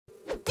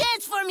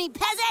Dance for me,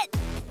 peasant!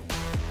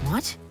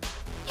 What?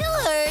 You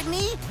heard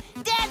me!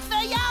 Dance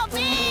for your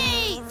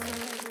bees!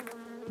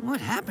 What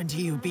happened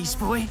to you, Beast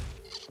Boy?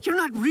 You're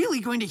not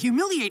really going to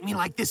humiliate me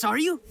like this, are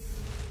you?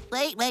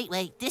 Wait.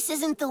 This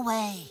isn't the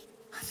way.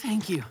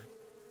 Thank you.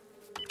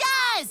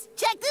 Guys,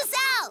 check this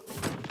out!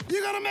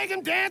 You gonna make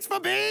him dance for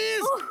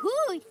bees?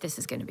 Woohoo! This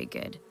is gonna be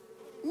good.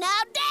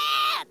 Now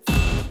dance!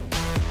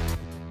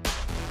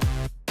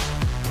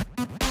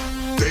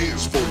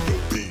 Dance for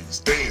your bees,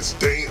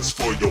 dance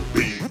for your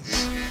bees.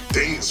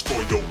 Dance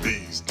for your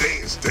bees,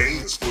 dance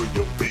for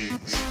your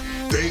bees.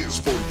 Dance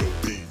for your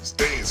bees,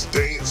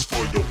 dance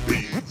for your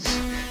bees.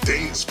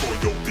 Dance for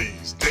your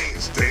bees,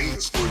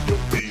 dance for your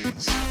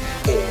bees.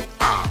 All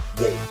I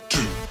want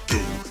to do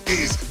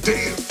is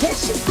dance for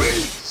some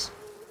bees.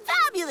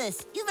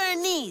 Fabulous! You've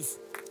earned these.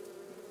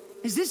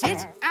 Is this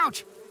it?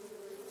 Ouch!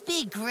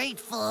 Be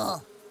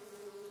grateful.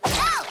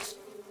 Ouch!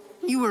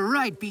 You were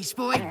right, Beast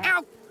Boy.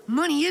 Ow!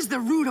 Money is the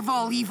root of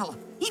all evil.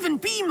 Even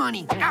bee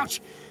money.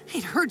 Ouch!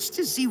 It hurts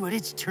to see what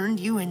it's turned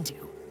you into.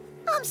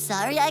 I'm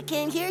sorry I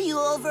can't hear you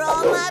over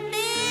all my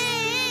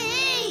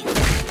bees!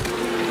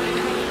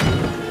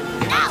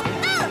 Ow!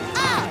 Ow!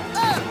 Ow!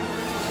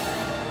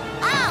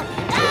 Ow!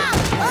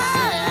 Ow!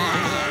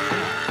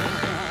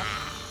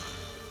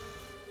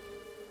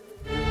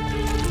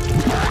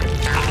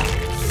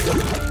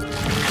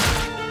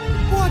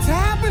 What's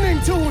happening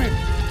to him?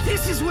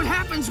 This is what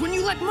happens when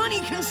you let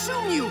money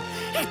consume you.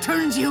 It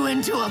turns you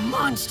into a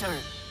monster.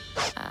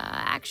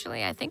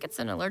 Actually, I think it's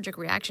an allergic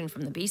reaction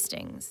from the bee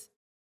stings.